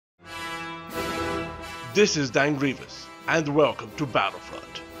This is Grievous, and welcome to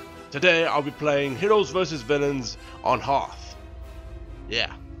Battlefront. Today I'll be playing Heroes vs Villains on Hoth.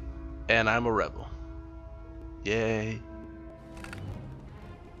 Yeah, and I'm a rebel. Yay.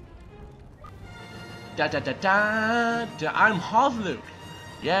 I'm Hoth Luke.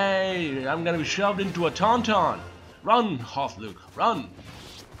 Yay, I'm gonna be shoved into a tauntaun. Run, Hoth Luke, run.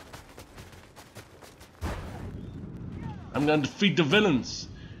 I'm gonna defeat the villains.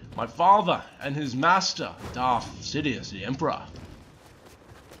 My father and his master, Darth Sidious, the Emperor.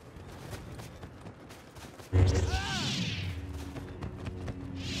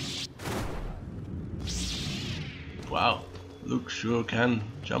 Wow, Luke sure can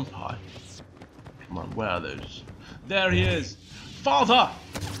jump high. Come on, where are those? There he is! Father!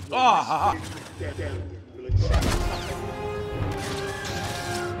 Ah! Ah!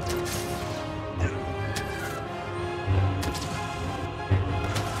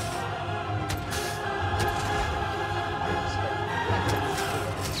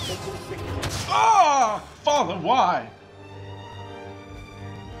 Father, why?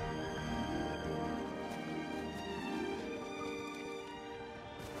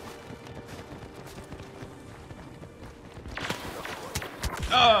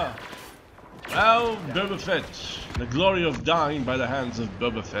 Well, Boba Fett, the glory of dying by the hands of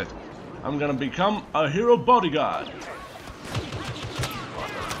Boba Fett. I'm gonna become a hero bodyguard.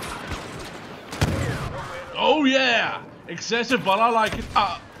 Oh yeah! Excessive, but I like it.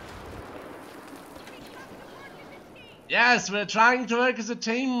 Yes, we're trying to work as a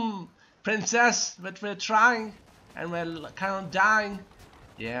team, princess, but we're trying, and we're kind of dying.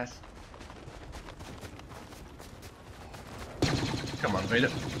 Yes. Come on, Vader.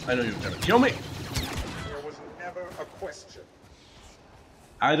 I know you're gonna kill me. There was never a question.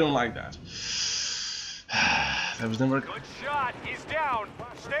 I don't like that. That was never a... Good shot. He's down.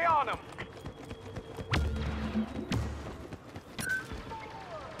 Stay on him.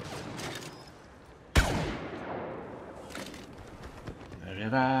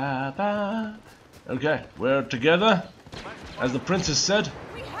 Okay, we're together, as the princess said.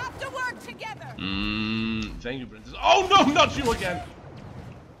 We have to work together. Thank you, princess. Oh no, not you again!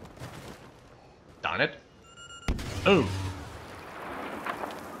 Darn it. Oh.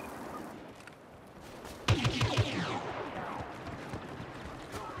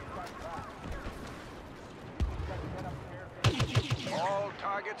 All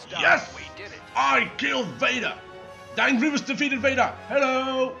targets down. Yes! We did it. I killed Vader! Grievous defeated Vader!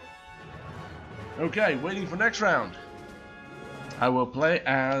 Hello! Okay, waiting for next round. I will play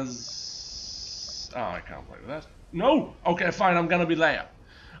as... Oh, I can't play with that. No! Okay, fine, I'm gonna be Leia.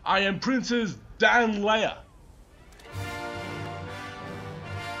 I am Princess Dan Leia.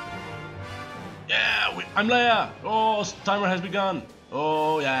 Yeah, I'm Leia! Oh, timer has begun.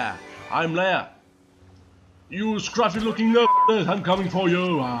 Oh, yeah. I'm Leia. You scruffy looking nerd, I'm coming for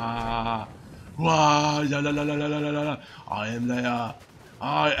you. Wow, la la la la la la la. I am Leia.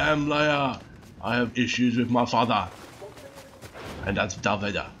 I am Leia. I have issues with my father. And that's Darth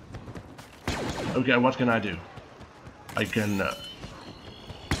Vader. Okay, what can I do? I can...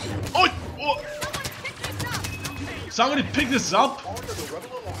 Oh! Somebody pick this up!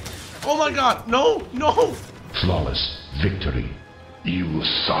 Oh my god, no! No! Flawless victory. You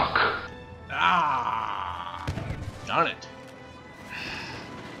suck. Ah! Darn it.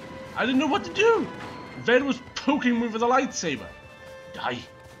 I didn't know what to do! Vader was poking me with a lightsaber. Die.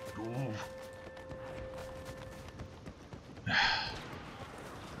 Ooh.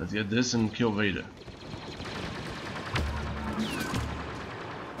 Let's get this and kill Vader.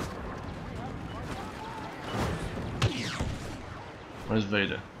 Where's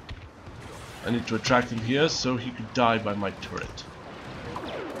Vader? I need to attract him here so he could die by my turret.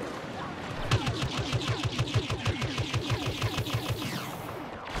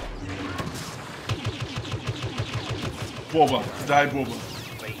 Boba, die Boba.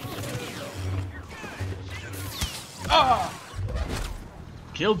 Ah!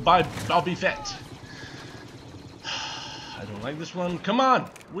 Killed by Boba Fett. I don't like this one. Come on,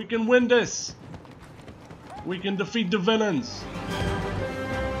 we can win this. We can defeat the villains.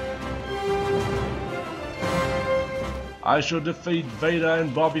 I should defeat Vader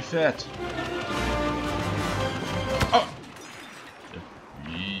and Boba Fett. Oh!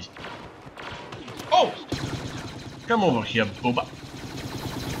 Oh! Come over here, Boba.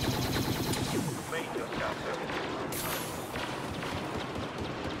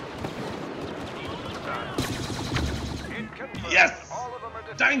 Yes!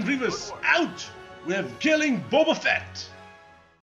 Grievous out! We're killing Boba Fett!